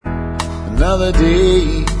Another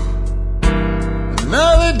day,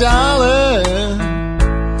 another dollar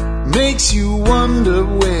makes you wonder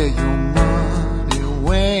where your money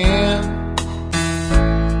went.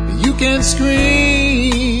 You can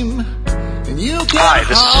scream and you can Hi,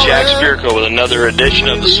 this is Jack Spirko with another edition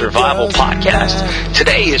of the Survival Podcast.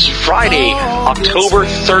 Today is Friday, October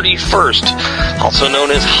 31st, also known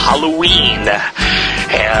as Halloween.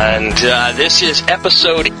 And this is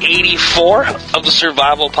episode 84 of the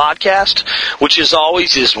Survival Podcast, which as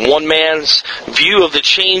always is one man's view of the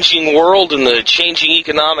changing world and the changing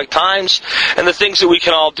economic times and the things that we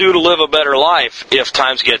can all do to live a better life if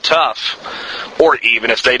times get tough, or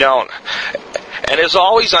even if they don't. And as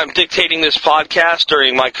always, I'm dictating this podcast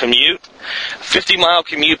during my commute, 50-mile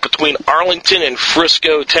commute between Arlington and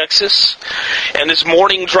Frisco, Texas. And this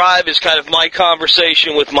morning drive is kind of my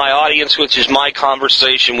conversation with my audience, which is my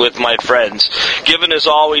conversation with my friends, given as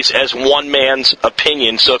always as one man's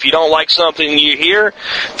opinion. So if you don't like something you hear,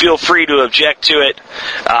 feel free to object to it.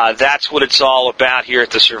 That's what it's all about here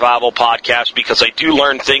at the Survival Podcast, because I do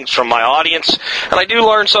learn things from my audience, and I do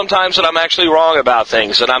learn sometimes that I'm actually wrong about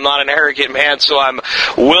things, and I'm not an arrogant man, so I'm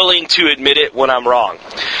willing to admit it when I'm wrong.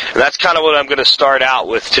 And that's kind of what I'm going to start out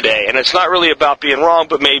with today. And it's not really about being wrong,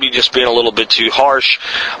 but maybe just being a little bit too harsh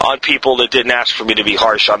on people that didn't ask for me to be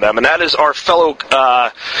harsh on them. And that is our fellow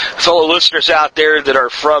listeners out there that are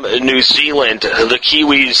from New Zealand, the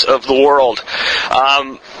Kiwis of the world.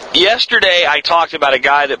 Yesterday, I talked about a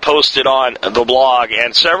guy that posted on the blog,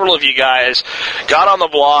 and several of you guys got on the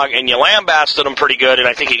blog, and you lambasted him pretty good, and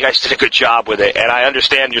I think you guys did a good job with it, and I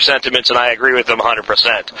understand your sentiments, and I agree with them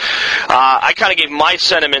 100%. I kind of gave my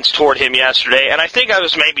sentiments toward him yesterday, and I think I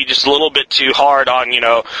was maybe just a little bit too hard on,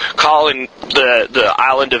 calling the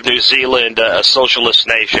island of New Zealand a socialist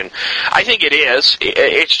nation. I think it is.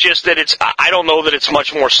 It's just that I don't know that it's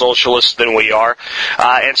much more socialist than we are,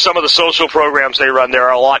 and some of the social programs they run there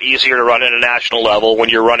are a lot easier to run at a national level when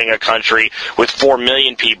you're running a country with 4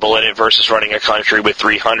 million people in it versus running a country with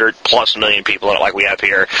 300 plus million people in it like we have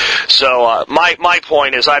here. So my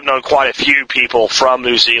point is I've known quite a few people from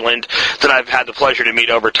New Zealand that I've had the pleasure to meet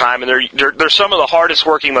over time, and they're some of the hardest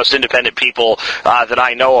working, most independent people that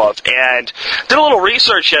I know of. And did a little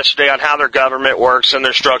research yesterday on how their government works and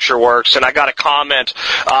their structure works, and I got a comment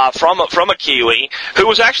from a Kiwi who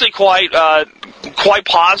was actually quite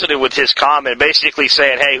positive with his comment, basically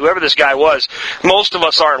saying, hey, whoever this guy was, most of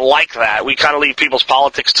us aren't like that. We kind of leave people's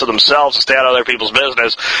politics to themselves and stay out of other people's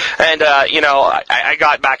business. And, I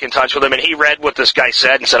got back in touch with him, and he read what this guy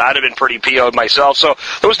said and said I'd have been pretty PO'd myself. So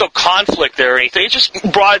there was no conflict there or anything. It just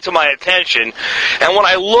brought it to my attention. And when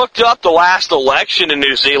I looked up the last election in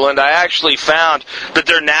New Zealand, I actually found that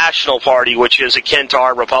their national party, which is akin to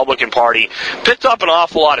our Republican Party, picked up an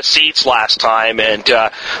awful lot of seats last time. And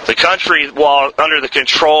the country, while under the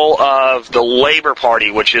control of the Labour Party,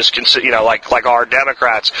 which is, like our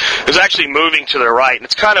Democrats, is actually moving to the right. And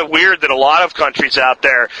it's kind of weird that a lot of countries out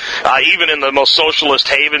there, even in the most socialist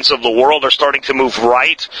havens of the world, are starting to move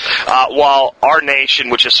right, while our nation,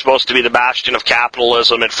 which is supposed to be the bastion of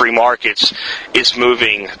capitalism and free markets, is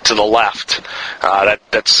moving to the left.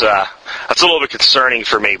 That's a little bit concerning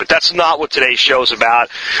for me, but that's not what today's show is about.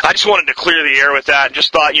 I just wanted to clear the air with that and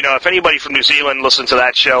just thought, if anybody from New Zealand listened to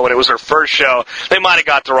that show and it was their first show, they might have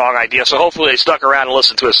got the wrong idea. So hopefully they stuck around and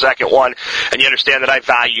listened to a second one, and you understand that I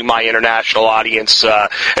value my international audience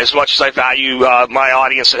as much as I value my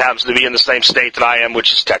audience that happens to be in the same state that I am,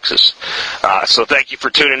 which is Texas. So thank you for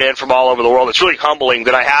tuning in from all over the world. It's really humbling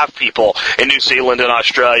that I have people in New Zealand and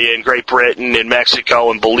Australia and Great Britain and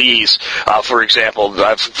Mexico and Belize, for example,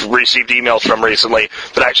 I've received emails from recently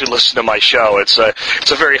that actually listen to my show. It's a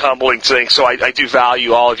very humbling thing, so I do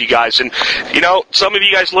value all of you guys. And, some of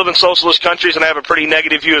you guys live in socialist countries and have a pretty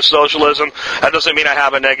negative view of socialism. That doesn't mean I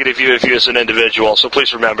have a negative view of you as an individual, so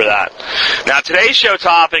please remember that. Now, today's show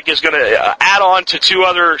topic is going to add on to two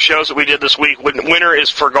other shows that we did this week. Winter is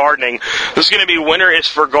for Gardening. This is going to be Winter is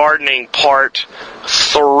for Gardening Part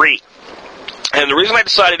 3. And the reason I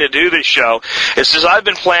decided to do this show is because I've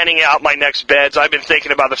been planning out my next beds. I've been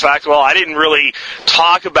thinking about the fact, I didn't really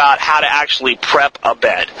talk about how to actually prep a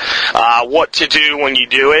bed, what to do when you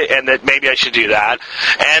do it, and that maybe I should do that.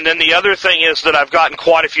 And then the other thing is that I've gotten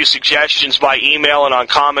quite a few suggestions by email and on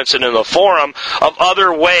comments and in the forum of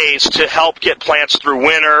other ways to help get plants through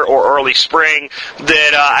winter or early spring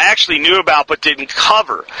that I actually knew about but didn't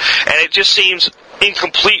cover. And it just seems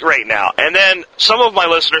incomplete right now. And then some of my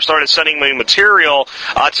listeners started sending me material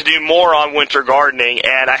to do more on winter gardening,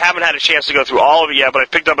 and I haven't had a chance to go through all of it yet, but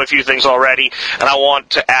I've picked up a few things already, and I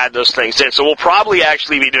want to add those things in. So we'll probably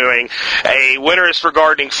actually be doing a Winter is for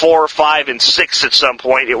Gardening 4, 5, and 6 at some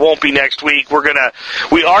point. It won't be next week.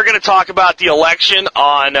 We are gonna talk about the election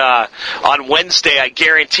on Wednesday, I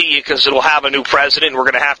guarantee you, because it'll have a new president. We're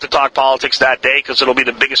gonna have to talk politics that day because it'll be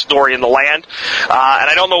the biggest story in the land. And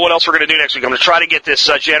I don't know what else we're gonna do next week. I'm gonna try to get this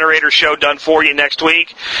generator show done for you next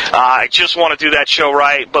week. I just want to do that show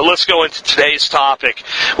right. But let's go into today's topic,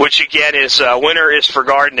 which again is Winter is for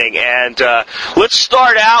Gardening. And let's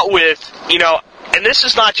start out with, and this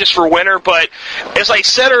is not just for winter, but as I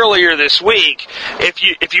said earlier this week,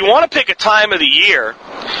 if you want to pick a time of the year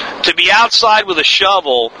to be outside with a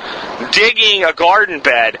shovel digging a garden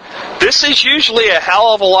bed, this is usually a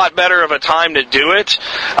hell of a lot better of a time to do it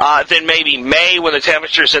than maybe May when the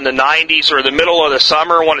temperature's in the 90s, or the middle of the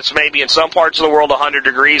summer when it's maybe in some parts of the world 100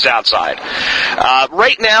 degrees outside.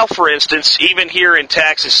 Right now, for instance, even here in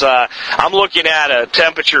Texas, I'm looking at a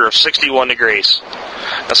temperature of 61 degrees.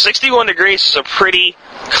 Now, 61 degrees is a pretty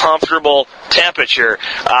comfortable temperature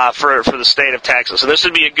for the state of Texas. So this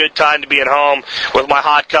would be a good time to be at home with my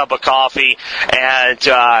hot cup of coffee and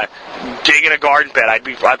digging a garden bed.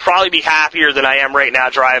 I'd probably be happier than I am right now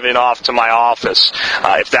driving off to my office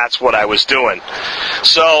if that's what I was doing.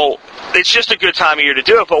 So it's just a good time of year to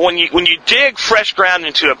do it. But when you dig fresh ground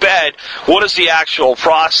into a bed, what is the actual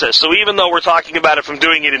process? So even though we're talking about it from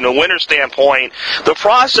doing it in a winter standpoint, the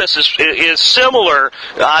process is similar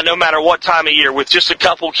no matter what time of year, with just a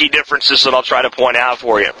couple key differences that I'll try to point out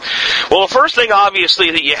for you. Well, the first thing,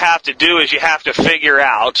 obviously, that you have to do is you have to figure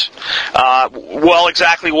out,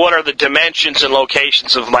 exactly what are the dimensions and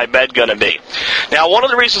locations of my bed going to be. Now, one of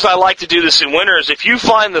the reasons I like to do this in winter is if you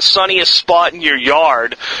find the sunniest spot in your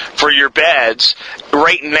yard for your beds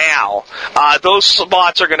right now, those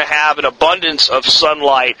spots are going to have an abundance of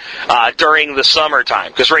sunlight during the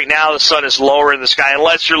summertime, because right now the sun is lower in the sky.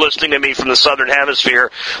 Unless you're listening to me from the southern hemisphere,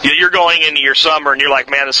 you're going into your summer and you're like,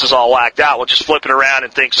 man, this is all whacked out. Well, just flip it around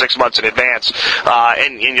and think 6 months in advance,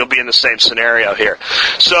 and you'll be in the same scenario here.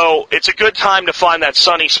 So it's a good time to find that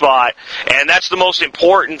sunny spot, and that's the most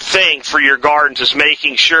important thing for your gardens, is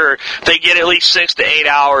making sure they get at least 6 to 8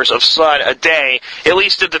 hours of sun a day, at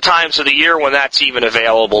least at the times of the year when that's even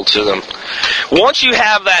available to them. Once you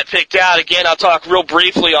have that picked out, again, I'll talk real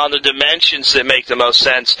briefly on the dimensions that make the most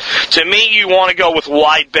sense. To me, you want to go with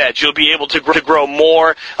wide beds. You'll be able to grow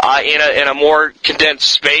more in a more condensed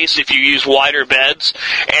space if you use wider beds.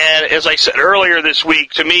 And as I said earlier this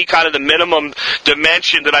week, to me, kind of the minimum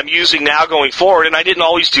dimension that I'm using now going forward, and I didn't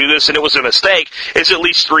always do this and it was a mistake, is at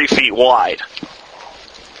least 3 feet wide.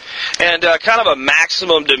 And kind of a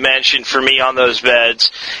maximum dimension for me on those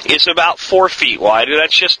beds is about 4 feet wide. And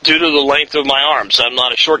that's just due to the length of my arms. I'm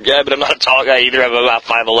not a short guy, but I'm not a tall guy either. I'm about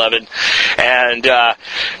 5'11". And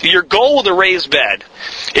your goal with a raised bed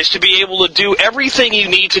is to be able to do everything you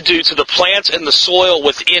need to do to the plants and the soil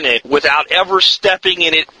within it without ever stepping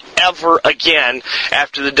in it ever again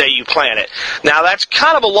after the day you plant it. Now, that's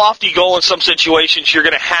kind of a lofty goal in some situations. You're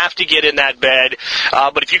going to have to get in that bed,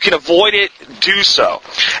 but if you can avoid it, do so.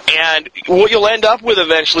 And what you'll end up with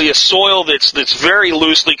eventually is soil that's very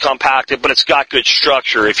loosely compacted, but it's got good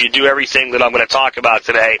structure. If you do everything that I'm going to talk about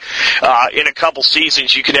today, in a couple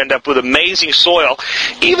seasons, you can end up with amazing soil,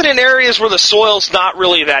 even in areas where the soil's not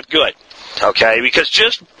really that good. Okay, because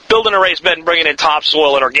just building a raised bed and bringing in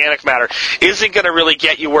topsoil and organic matter isn't going to really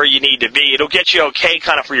get you where you need to be. It'll get you okay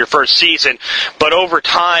kind of for your first season, but over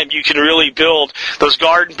time you can really build those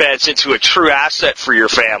garden beds into a true asset for your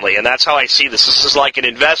family, and that's how I see this. This is like an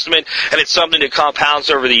investment, and it's something that compounds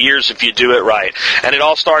over the years if you do it right. And it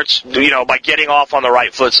all starts, by getting off on the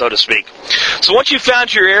right foot, so to speak. So once you've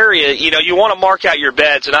found your area, you want to mark out your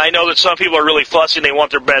beds, and I know that some people are really fussy and they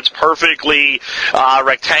want their beds perfectly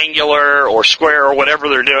rectangular or square or whatever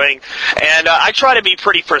they're doing. And I try to be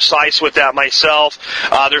pretty precise with that myself.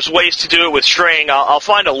 There's ways to do it with string. I'll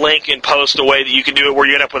find a link and post a way that you can do it where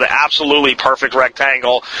you end up with an absolutely perfect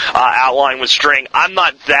rectangle outline with string. I'm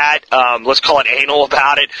not that, let's call it anal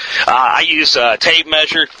about it. I use a tape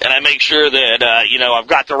measure, and I make sure that, I've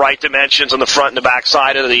got the right dimensions on the front and the back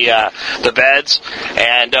side of the beds.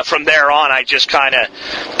 And from there on, I just kind of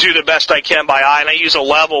do the best I can by eye, and I use a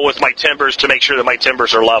level with my timbers to make sure that my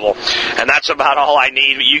timbers are level. And that's about all I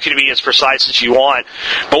need. You can be as precise as you want.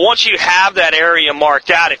 But once you have that area marked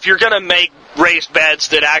out, if you're going to make raised beds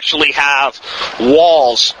that actually have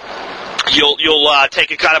walls you'll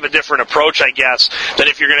take a kind of a different approach, I guess, than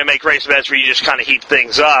if you're going to make raised beds where you just kind of heap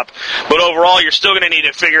things up. But overall, you're still going to need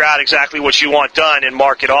to figure out exactly what you want done and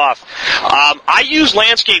mark it off. I use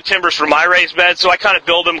landscape timbers for my raised beds, so I kind of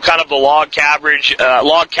build them kind of the log cabin, I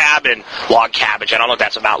don't know what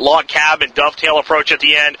that's about, log cabin dovetail approach at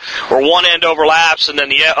the end, where one end overlaps and then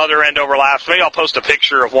the other end overlaps. Maybe I'll post a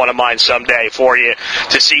picture of one of mine someday for you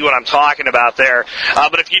to see what I'm talking about there.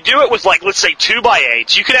 But if you do it with, like, let's say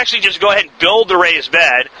 2x8s, you can actually just go ahead and build the raised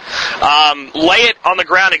bed, lay it on the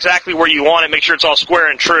ground exactly where you want it, make sure it's all square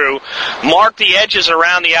and true, mark the edges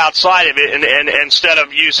around the outside of it, and instead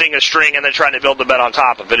of using a string and then trying to build the bed on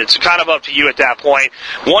top of it. It's kind of up to you at that point.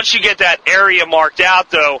 Once you get that area marked out,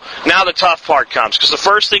 though, now the tough part comes, because the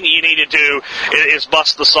first thing that you need to do is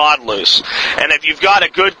bust the sod loose. And if you've got a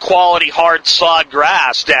good quality hard sod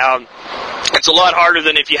grass down, it's a lot harder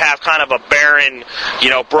than if you have kind of a barren,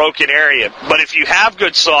 broken area. But if you have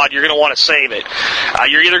good sod, you're going to want to save it.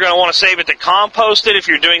 You're either going to want to save it to compost it if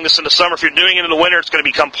you're doing this in the summer. If you're doing it in the winter, it's going to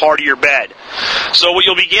become part of your bed. So what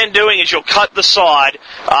you'll begin doing is you'll cut the sod.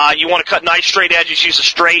 You want to cut nice straight edges. Use a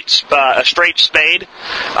straight spade,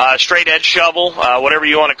 straight edge shovel, whatever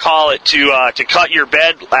you want to call it, to cut your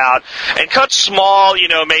bed out. And cut small,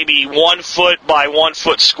 maybe 1 foot by 1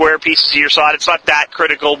 foot square pieces of your sod. It's not that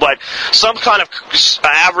critical, but some kind of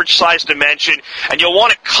average size dimension. And you'll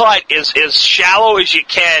want to cut as shallow as you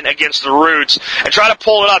can against the roots and try to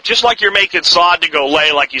pull it up just like you're making sod to go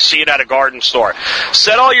lay, like you see it at a garden store.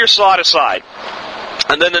 Set all your sod aside.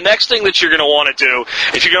 And then the next thing that you're going to want to do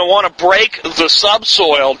is you're going to want to break the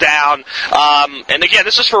subsoil down. And again,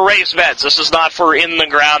 this is for raised beds. This is not for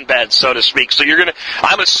in-the-ground beds, so to speak. So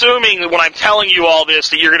I'm assuming that when I'm telling you all this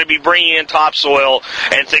that you're going to be bringing in topsoil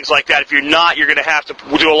and things like that. If you're not, you're going to have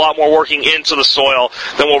to do a lot more working into the soil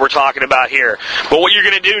than what we're talking about here. But what you're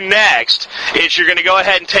going to do next is you're going to go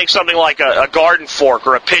ahead and take something like a garden fork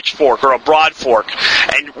or a pitchfork or a broad fork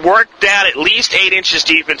and work down at least 8 inches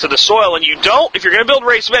deep into the soil. And if you're going to build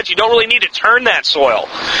raised beds, you don't really need to turn that soil.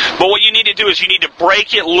 But what you need to do is you need to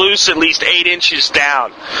break it loose at least 8 inches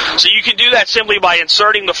down. So you can do that simply by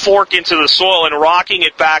inserting the fork into the soil and rocking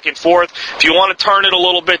it back and forth. If you want to turn it a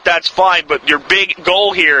little bit, that's fine. But your big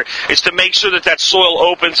goal here is to make sure that soil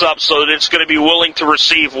opens up so that it's going to be willing to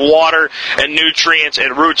receive water and nutrients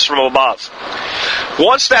and roots from above.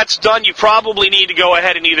 Once that's done, you probably need to go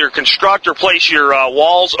ahead and either construct or place your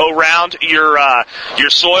walls around your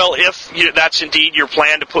soil, if that's indeed your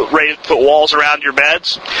plan to put walls around your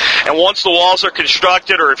beds. And once the walls are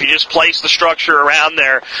constructed, or if you just place the structure around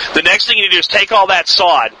there, the next thing you do is take all that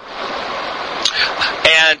sod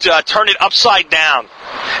and turn it upside down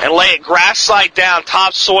and lay it grass side down,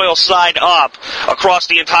 topsoil side up, across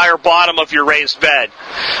the entire bottom of your raised bed.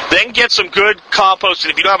 Then get some good compost,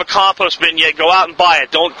 and if you don't have a compost bin yet, go out and buy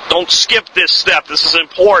it. Don't skip this step. This is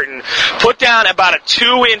important. Put down about a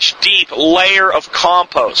 2-inch deep layer of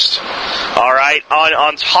compost, all right,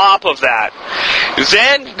 on top of that.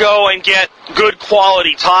 Then go and get good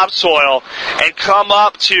quality topsoil and come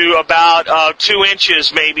up to about 2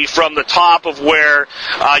 inches maybe from the top of where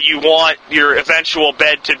you want your eventual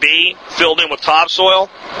bed to be, filled in with topsoil.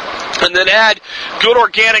 And then add good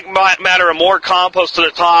organic matter and more compost to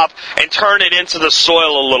the top and turn it into the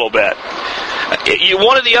soil a little bit.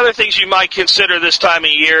 One of the other things you might consider this time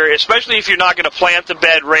of year, especially if you're not going to plant the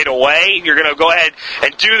bed right away, you're going to go ahead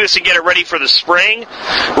and do this and get it ready for the spring.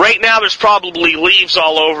 Right now there's probably leaves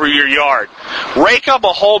all over your yard. Rake up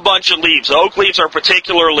a whole bunch of leaves. Oak leaves are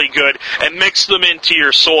particularly good, and mix them into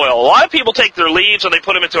your soil. A lot of people take their leaves and they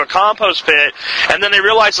put them into a compost pit, and then they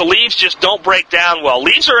realize the leaves just don't break down well.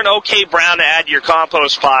 Leaves are an okay brown to add to your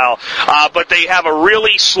compost pile, but they have a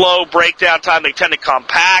really slow breakdown time. They tend to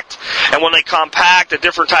compact, and when they compact, a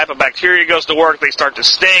different type of bacteria goes to work. They start to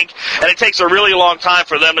stink, and it takes a really long time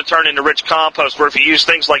for them to turn into rich compost, where if you use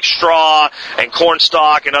things like straw and corn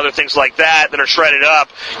stalk and other things like that are shredded up,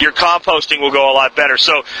 your composting will go a lot better.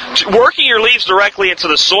 So working your leaves directly into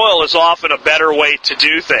the soil is often a better way to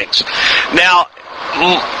do things. Now,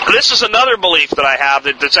 this is another belief that I have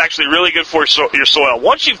that's actually really good for your soil.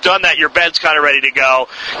 Once you've done that, your bed's kind of ready to go.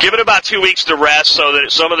 Give it about 2 weeks to rest so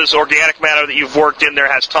that some of this organic matter that you've worked in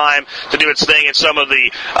there has time to do its thing, and some of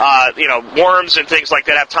the worms and things like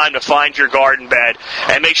that have time to find your garden bed.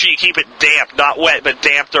 And make sure you keep it damp, not wet, but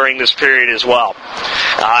damp during this period as well.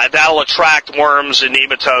 That'll attract worms and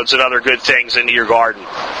nematodes and other good things into your garden.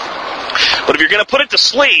 But if you're going to put it to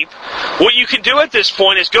sleep, what you can do at this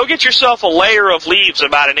point is go get yourself a layer of leaves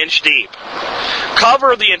about 1 inch deep.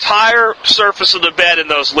 Cover the entire surface of the bed in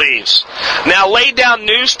those leaves. Now lay down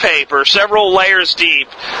newspaper several layers deep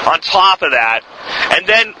on top of that, and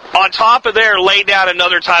then on top of there lay down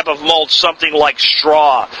another type of mulch, something like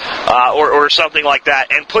straw or something like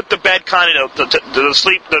that, and put the bed kind of to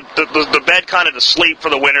sleep, the bed kind of to sleep for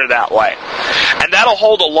the winter that way. And that'll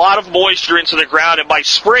hold a lot of moisture into the ground, and by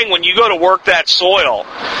spring when you go to work that soil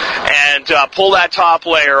and pull that top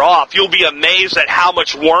layer off, you'll be amazed at how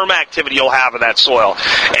much worm activity you'll have in that soil.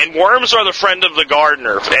 And worms are the friend of the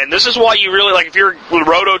gardener, and this is why you really, like if you're a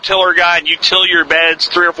rototiller guy and you till your beds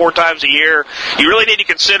 3 or 4 times a year, you really need to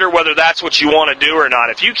consider whether that's what you want to do or not.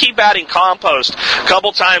 If you keep adding compost a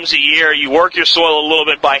couple times a year, you work your soil a little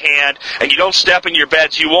bit by hand, and you don't step in your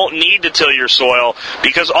beds, you won't need to till your soil,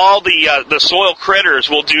 because all the soil critters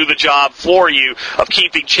will do the job for you of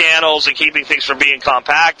keeping channels and keeping things from being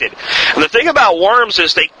compacted. And the thing about worms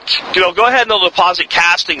is they go ahead and they'll deposit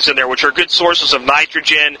castings in there, which are good sources of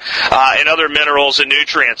nitrogen and other minerals and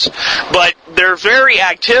nutrients. But their very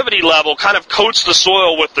activity level kind of coats the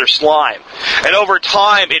soil with their slime. And over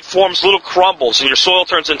time, it forms little crumbles, and your soil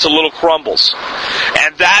turns into little crumbles.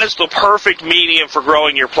 And that is the perfect medium for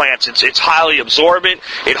growing your plants. It's highly absorbent.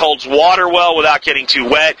 It holds water well without getting too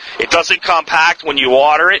wet. It doesn't compact when you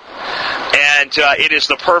water it. And it is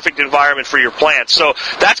the perfect environment for your plants. So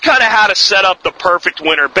that's kind of how to set up the perfect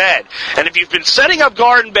winter bed. And if you've been setting up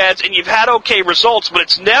garden beds and you've had okay results, but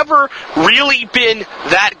it's never really been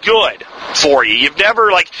that good for you. You've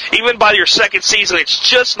never, even by your second season, it's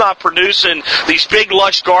just not producing these big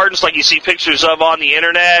lush gardens like you see pictures of on the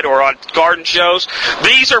internet or on garden shows.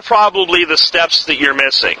 These are probably the steps that you're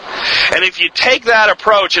missing. And if you take that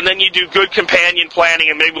approach and then you do good companion planting,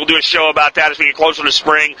 and maybe we'll do a show about that as we get closer to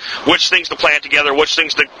spring, which things to plant together, which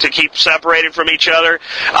things to keep separated from each other,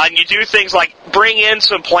 and you do things like bring in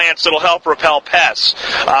some plants that'll help repel pests.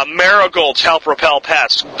 Marigolds help repel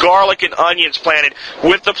pests. Garlic and onions planted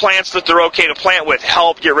with the plants that they're okay to plant with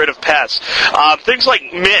help get rid of pests. Things like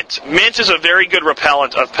mint. Mint is a very good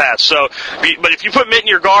repellent of pests. So, but if you put mint in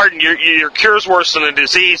your garden, your cure's worse than a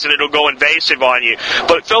disease, and it'll go invasive on you.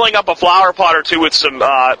 But filling up a flower pot or two with some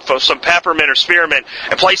peppermint or spearmint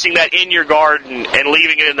and placing that in your garden and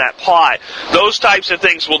leaving it in that pot, those types of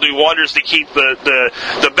things will do wonders to keep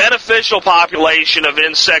the beneficial population of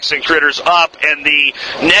insects and critters up and the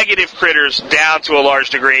negative critters down to a large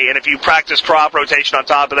degree. And if you practice crop rotation on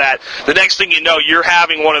top of that, the next thing you know, you're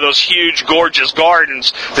having one of those huge, gorgeous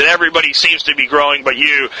gardens that everybody seems to be growing but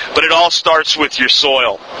you. But it all starts with your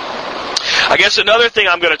soil. I guess another thing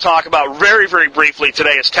I'm going to talk about very, very briefly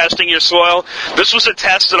today is testing your soil. This was a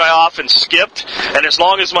test that I often skipped, and as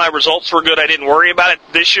long as my results were good, I didn't worry about it.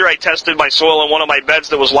 This year I tested my soil in one of my beds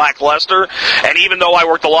that was lackluster, and even though I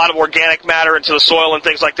worked a lot of organic matter into the soil and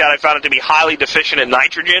things like that, I found it to be highly deficient in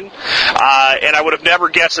nitrogen, and I would have never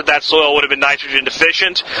guessed that soil would have been nitrogen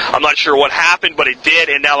deficient. I'm not sure what happened, but it did,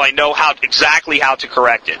 and now I know exactly how to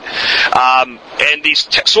correct it. And these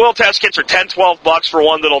soil test kits are $10-12 for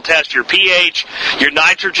one that'll test your pH, your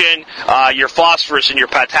nitrogen, your phosphorus, and your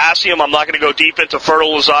potassium. I'm not going to go deep into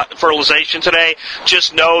fertilization today.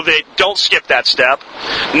 Just know that don't skip that step.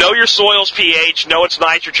 Know your soil's pH, know its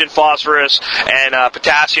nitrogen, phosphorus, and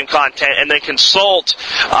potassium content, and then consult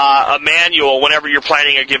a manual whenever you're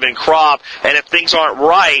planting a given crop. And if things aren't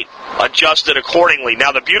right, adjust it accordingly.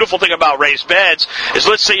 Now, the beautiful thing about raised beds is,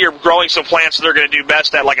 let's say you're growing some plants that are going to do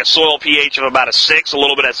best at like a soil pH of about a 6, a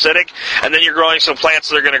little bit acidic, and then you're growing some plants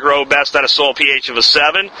that are going to grow best at a soil pH of a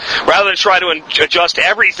 7. Rather than try to adjust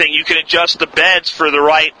everything, you can adjust the beds for the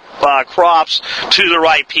right crops to the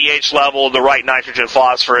right pH level, the right nitrogen,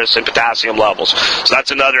 phosphorus, and potassium levels. So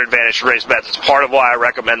that's another advantage to raised beds. It's part of why I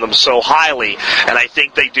recommend them so highly, and I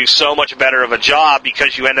think they do so much better of a job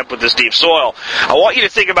because you end up with this deep soil. I want you to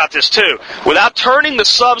think about this too. Without turning the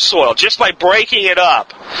subsoil, just by breaking it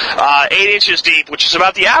up 8 inches deep, which is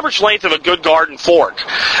about the average length of a good garden fork,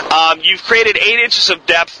 you've created 8 inches of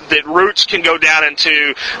depth that roots can go down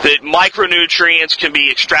into, that micronutrients can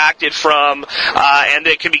be extracted from, and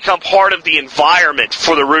that can become part of the environment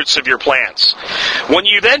for the roots of your plants. When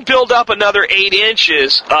you then build up another 8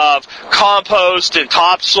 inches of compost and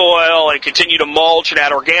topsoil and continue to mulch and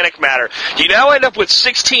add organic matter, you now end up with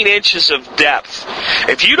 16 inches of depth.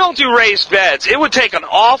 If you don't do raised beds, it would take an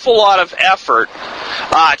awful lot of effort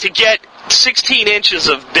to get 16 inches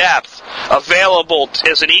of depth available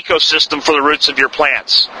as an ecosystem for the roots of your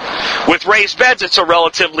plants. With raised beds, it's a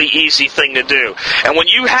relatively easy thing to do. And when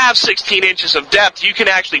you have 16 inches of depth, you can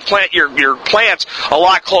actually plant your plants a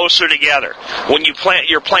lot closer together. When you plant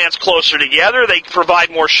your plants closer together, they provide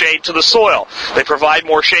more shade to the soil. They provide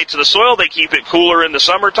more shade to the soil, they keep it cooler in the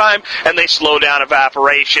summertime, and they slow down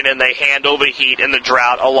evaporation, and they handle the heat and the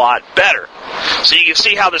drought a lot better. So you can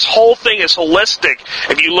see how this whole thing is holistic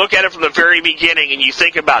if you look at it from the very beginning and you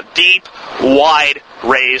think about deep, wide,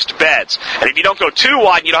 raised beds. And if you don't go too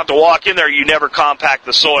wide, you don't have to walk in there, you never compact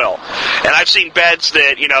the soil. And I've seen beds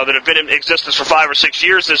that, that have been in existence for 5 or 6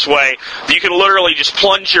 years this way, that you can literally just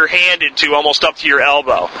plunge your hand into almost up to your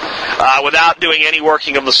elbow without doing any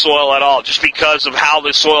working of the soil at all, just because of how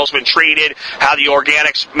the soil's been treated, how the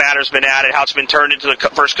organics matter's been added, how it's been turned into the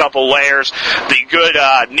first couple layers, the good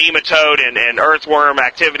nematode and earthworm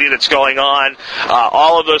activity that's going on.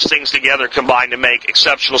 All of those things together combine to make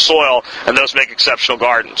exceptional soil, and those make exceptional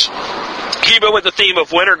gardens. Keep it with the theme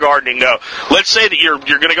of winter gardening, though. Let's say that you're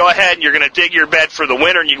going to go ahead and you're going to dig your bed for the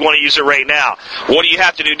winter and you want to use it right now. What do you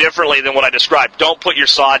have to do differently than what I described? Don't put your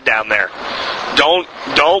sod down there.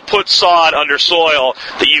 Don't put sod under soil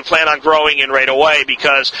that you plan on growing in right away,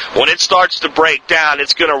 because when it starts to break down,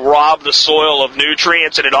 it's going to rob the soil of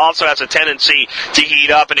nutrients, and it also has a tendency to heat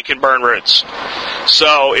up and it can burn roots.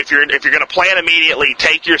 So if you're going to plant immediately,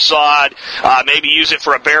 take your sod, maybe use it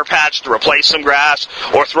for a bare patch to replace some grass,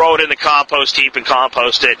 or throw it in the compost heap and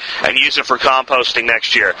compost it and use it for composting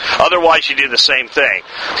next year. Otherwise, you do the same thing.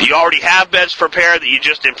 You already have beds prepared that you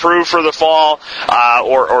just improve for the fall,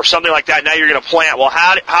 or something like that. Now you're going to plant. Well,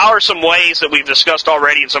 how are some ways that we've discussed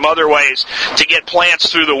already, and some other ways to get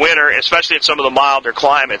plants through the winter, especially in some of the milder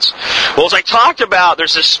climates? Well, as I talked about,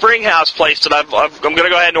 there's this spring house place that I'm going to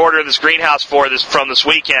go ahead and order this greenhouse from this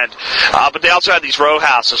weekend. But they also have these row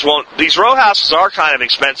houses. Well, these row houses are kind of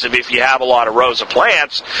expensive if you have a lot of rows of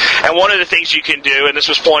plants. And one of the things you can do, and this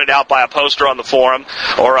was pointed out by a poster on the forum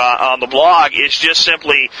or on the blog, is just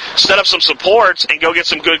simply set up some supports and go get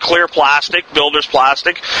some good clear plastic, builder's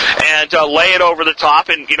plastic, and lay it over the top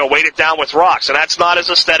and weight it down with rocks. And that's not as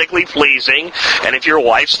aesthetically pleasing. And if your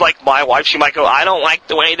wife's like my wife, she might go, I don't like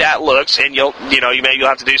the way that looks, and you'll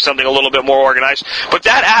have to do something a little bit more organized. But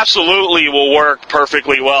that absolutely will work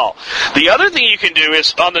perfectly well. The other thing you can do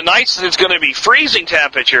is on the nights that it's going to be freezing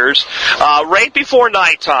temperatures, right before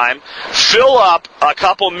nighttime, fill up a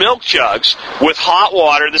couple milk jugs with hot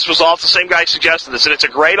water. This was all the same guy suggested this, and it's a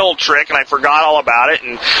great old trick, and I forgot all about it,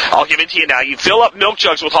 and I'll give it to you now. You fill up milk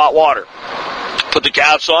jugs with hot water, put the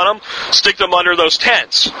caps on them, stick them under those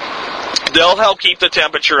tents. They'll help keep the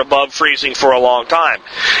temperature above freezing for a long time.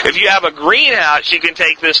 If you have a greenhouse, you can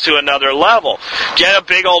take this to another level. Get a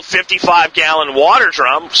big old 55-gallon water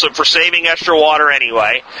drum, so for saving extra water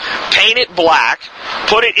anyway. Paint it black.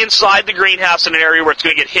 Put it inside the greenhouse in an area where it's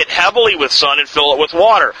going to get hit heavily with sun, and fill it with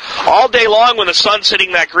water. All day long when the sun's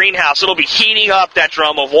hitting that greenhouse, it'll be heating up that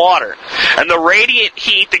drum of water. And the radiant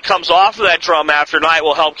heat that comes off of that drum after night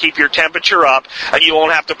will help keep your temperature up, and you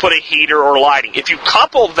won't have to put a heater or lighting. If you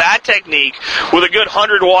couple that technique with a good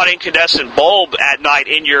 100-watt incandescent bulb at night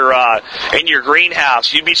in your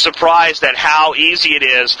greenhouse, you'd be surprised at how easy it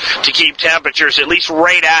is to keep temperatures at least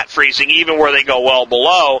right at freezing, even where they go well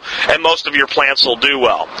below, and most of your plants will do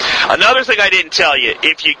well. Another thing I didn't tell you,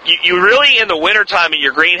 if you really in the wintertime in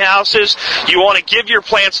your greenhouses, you want to give your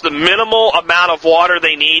plants the minimal amount of water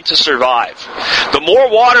they need to survive. The more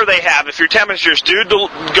water they have, if your temperatures do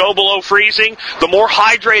go below freezing, the more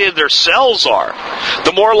hydrated their cells are,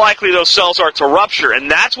 the more likely those cells are to rupture.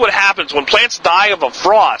 And that's what happens when plants die of a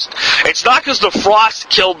frost. It's not because the frost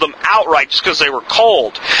killed them outright just because they were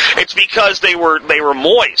cold. It's because they were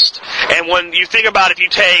moist. And when you think about, if you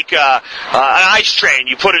take an ice tray and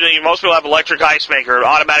you put it in, most people have electric ice maker,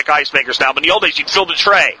 automatic ice makers now, but in the old days you'd fill the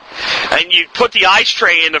tray and you'd put the ice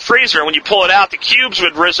tray in the freezer, and when you pull it out, the cubes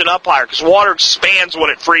would risen up higher because water expands when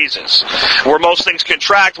it freezes. Where most things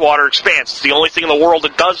contract, water expands. It's the only thing in the world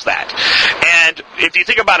that does that. And if you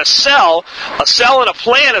think about a cell in a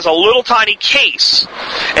plant is a little tiny case.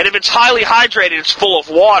 And if it's highly hydrated, it's full of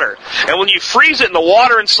water. And when you freeze it and the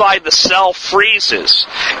water inside the cell freezes,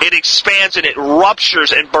 it expands and it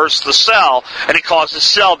ruptures and bursts the cell, and it causes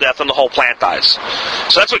cell death, and the whole plant dies.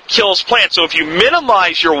 So that's what kills plants. So if you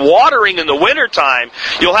minimize your watering in the wintertime,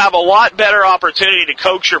 you'll have a lot better opportunity to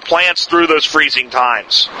coax your plants through those freezing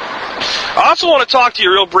times. I also want to talk to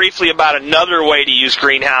you real briefly about another way to use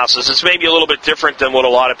greenhouses. It's maybe a little bit different than what a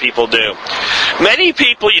lot of people do. Many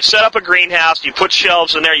people, you set up a greenhouse, you put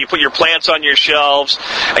shelves in there, you put your plants on your shelves,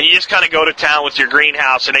 and you just kind of go to town with your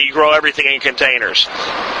greenhouse, and then you grow everything in containers.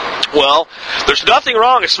 Well, there's nothing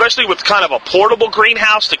wrong, especially with kind of a portable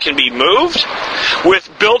greenhouse that can be moved, with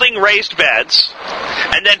building raised beds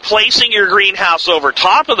and then placing your greenhouse over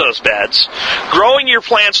top of those beds, growing your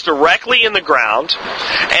plants directly in the ground,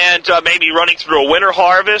 and maybe running through a winter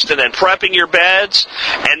harvest and then prepping your beds.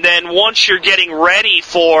 And then once you're getting ready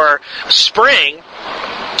for spring,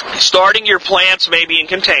 starting your plants maybe in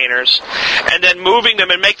containers, and then moving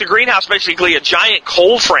them and make the greenhouse basically a giant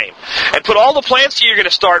cold frame. And put all the plants that you're going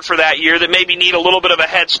to start for that year that maybe need a little bit of a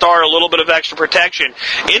head start, a little bit of extra protection,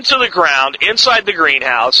 into the ground, inside the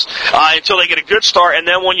greenhouse, until they get a good start. And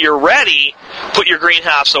then when you're ready, put your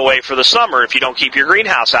greenhouse away for the summer if you don't keep your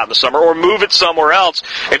greenhouse out in the summer, or move it somewhere else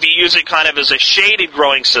if you use it kind of as a shaded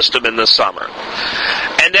growing system in the summer.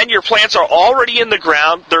 And then your plants are already in the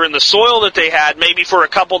ground. They're in the soil that they had. Maybe for a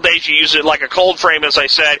couple days you use it like a cold frame, as I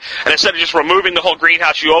said, and instead of just removing the whole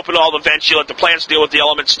greenhouse, you open all the vents, you let the plants deal with the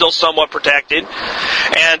elements, still somewhat protected,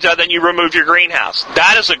 and then you remove your greenhouse.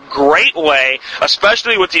 That is a great way,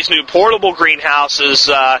 especially with these new portable greenhouses,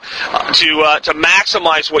 to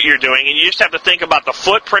maximize what you're doing. And you just have to think about the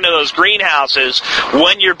footprint of those greenhouses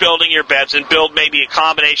when you're building your beds, and build maybe a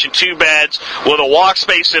combination 2 beds with a walk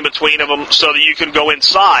space in between of them so that you can go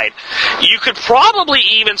inside. You could probably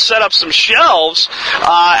even set up some shelves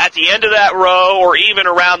at the end of that row, or even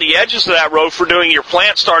around the edges of that row, for doing your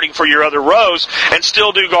plant starting for your other rows, and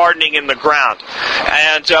still do gardening in the ground.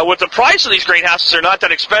 And with the price of these greenhouses, they're not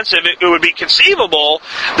that expensive. It would be conceivable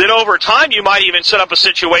that over time you might even set up a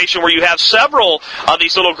situation where you have several of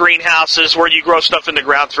these little greenhouses where you grow stuff in the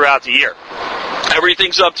ground throughout the year.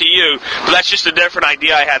 Everything's up to you, but that's just a different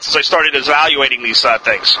idea I had since I started evaluating these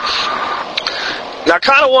things. Now,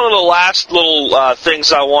 kind of one of the last little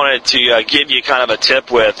things I wanted to give you kind of a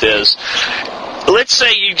tip with is, let's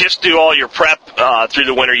say you just do all your prep through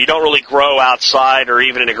the winter. You don't really grow outside or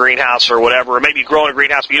even in a greenhouse or whatever, or maybe you grow in a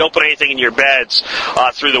greenhouse, but you don't put anything in your beds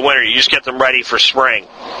through the winter. You just get them ready for spring.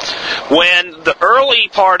 When the early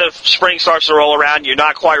part of spring starts to roll around, you're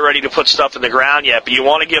not quite ready to put stuff in the ground yet, but you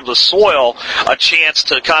want to give the soil a chance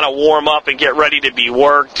to kind of warm up and get ready to be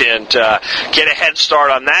worked and get a head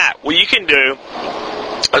start on that. What you can do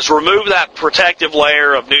is remove that protective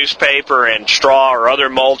layer of newspaper and straw or other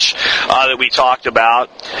mulch that we talked about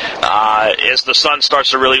as the sun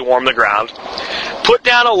starts to really warm the ground. Put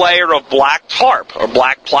down a layer of black tarp or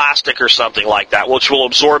black plastic or something like that, which will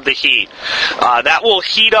absorb the heat. That will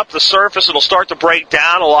heat up the surface. It'll start to break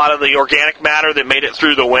down a lot of the organic matter that made it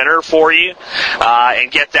through the winter for you,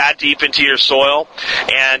 and get that deep into your soil.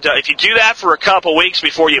 And if you do that for a couple weeks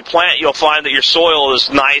before you plant, you'll find that your soil is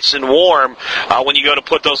nice and warm when you go to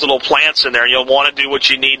put those little plants in there. You'll want to do what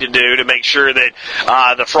you need to do to make sure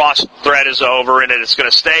that the frost threat is over and that it's going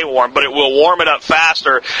to stay warm, but it will warm it up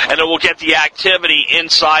faster, and it will get the activity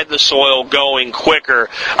inside the soil going quicker.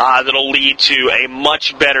 That'll lead to a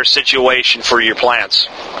much better situation for your plants.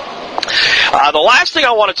 The last thing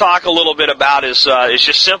I want to talk a little bit about is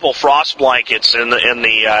just simple frost blankets in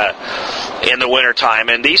the wintertime.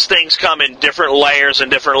 And these things come in different layers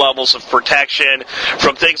and different levels of protection,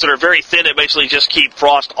 from things that are very thin that basically just keep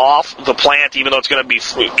frost off the plant, even though it's going to be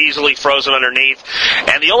easily frozen underneath.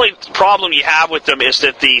 And the only problem you have with them is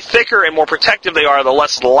that the thicker and more protective they are, the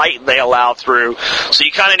less light they allow through. So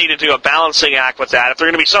you kind of need to do a balancing act with that. If they're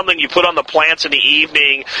going to be something you put on the plants in the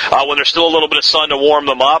evening when there's still a little bit of sun to warm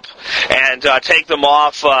them up, and take them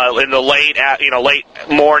off in the late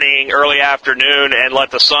morning, early afternoon, and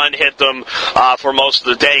let the sun hit them for most of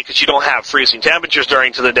the day, because you don't have freezing temperatures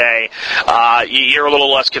during the day. You're a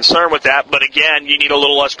little less concerned with that, but again, you need a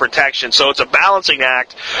little less protection. So it's a balancing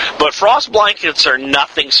act. But frost blankets are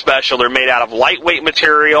nothing special. They're made out of lightweight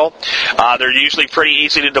material. They're usually pretty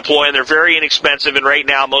easy to deploy, and they're very inexpensive. And right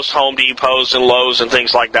now, most Home Depots and Lowe's and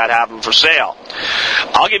things like that have them for sale.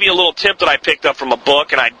 I'll give you a little tip that I picked up from a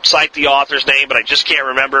book, and I cite the author's name, but I just can't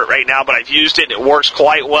remember it right now, but I've used it, and it works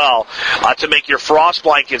quite well to make your frost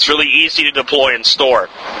blankets really easy to deploy and store.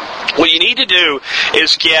 What you need to do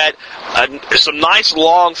is get some nice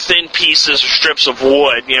long thin pieces or strips of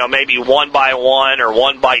wood, maybe 1x1 or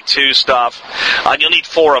 1x2 stuff. You'll need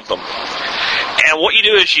 4 of them. And what you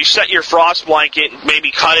do is you set your frost blanket,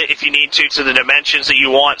 maybe cut it if you need to the dimensions that you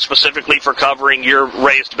want specifically for covering your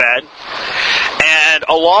raised bed. And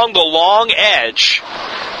along the long edge,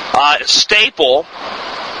 staple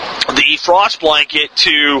the frost blanket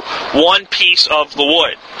to one piece of the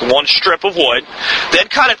wood, one strip of wood, then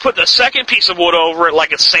kind of put the second piece of wood over it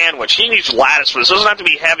like a sandwich. You can use lattice for this. It doesn't have to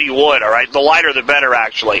be heavy wood, all right? The lighter the better,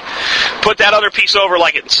 actually. Put that other piece over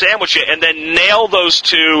like it and sandwich it, and then nail those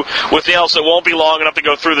two with nails that won't be long enough to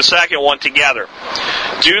go through the second one together.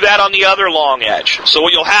 Do that on the other long edge. So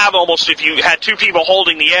what you'll have almost, if you had two people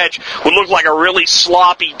holding the edge, would look like a really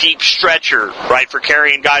sloppy, deep stretcher, right, for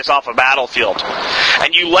carrying guys off a battlefield.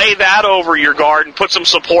 And you lay that over your garden, put some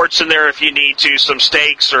supports in there if you need to, some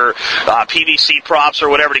stakes or PVC props or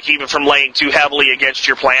whatever to keep it from laying too heavily against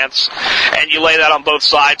your plants. And you lay that on both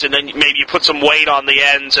sides, and then maybe you put some weight on the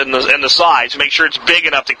ends and the sides. Make sure it's big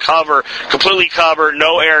enough to completely cover,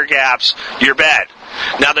 no air gaps, your bed.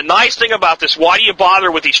 Now, the nice thing about this, why do you bother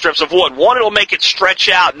with these strips of wood? One, it'll make it stretch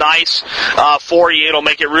out nice for you. It'll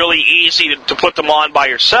make it really easy to put them on by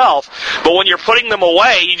yourself. But when you're putting them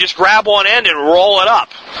away, you just grab one end and roll it up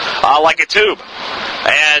like a tube.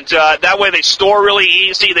 And that way they store really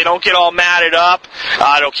easy. They don't get all matted up.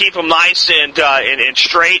 It'll keep them nice and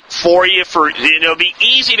straight for you. It'll be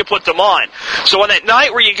easy to put them on. So on that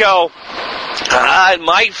night where you go, it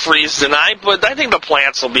might freeze tonight, but I think the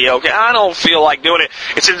plants will be okay. I don't feel like doing it.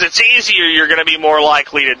 And since it's easier, you're going to be more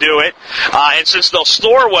likely to do it. And since they'll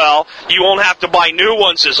store well, you won't have to buy new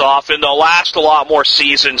ones as often. They'll last a lot more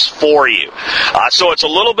seasons for you. So it's a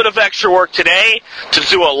little bit of extra work today to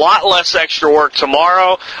do a lot less extra work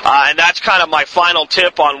tomorrow. And that's kind of my final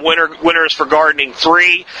tip on Winners for Gardening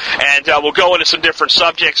 3. And we'll go into some different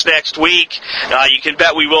subjects next week. You can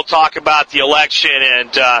bet we will talk about the election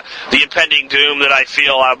and the impending doom that I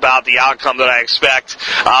feel about the outcome that I expect.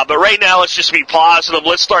 But right now, let's just be positive.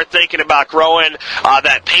 Let's start thinking about growing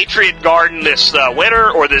that Patriot garden this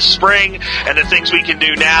winter or this spring, and the things we can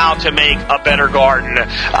do now to make a better garden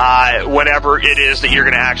whenever it is that you're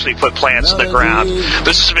going to actually put plants in the ground.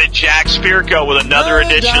 This has been Jack Spirko with another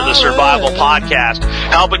edition of the Survival Podcast,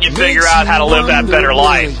 helping you figure out how to live that better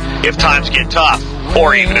life if times get tough,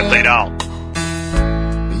 or even if they don't.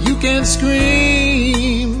 You can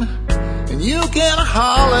scream and you can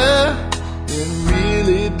holler. It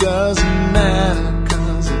really doesn't matter,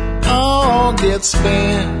 'cause it all gets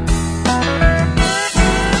spent.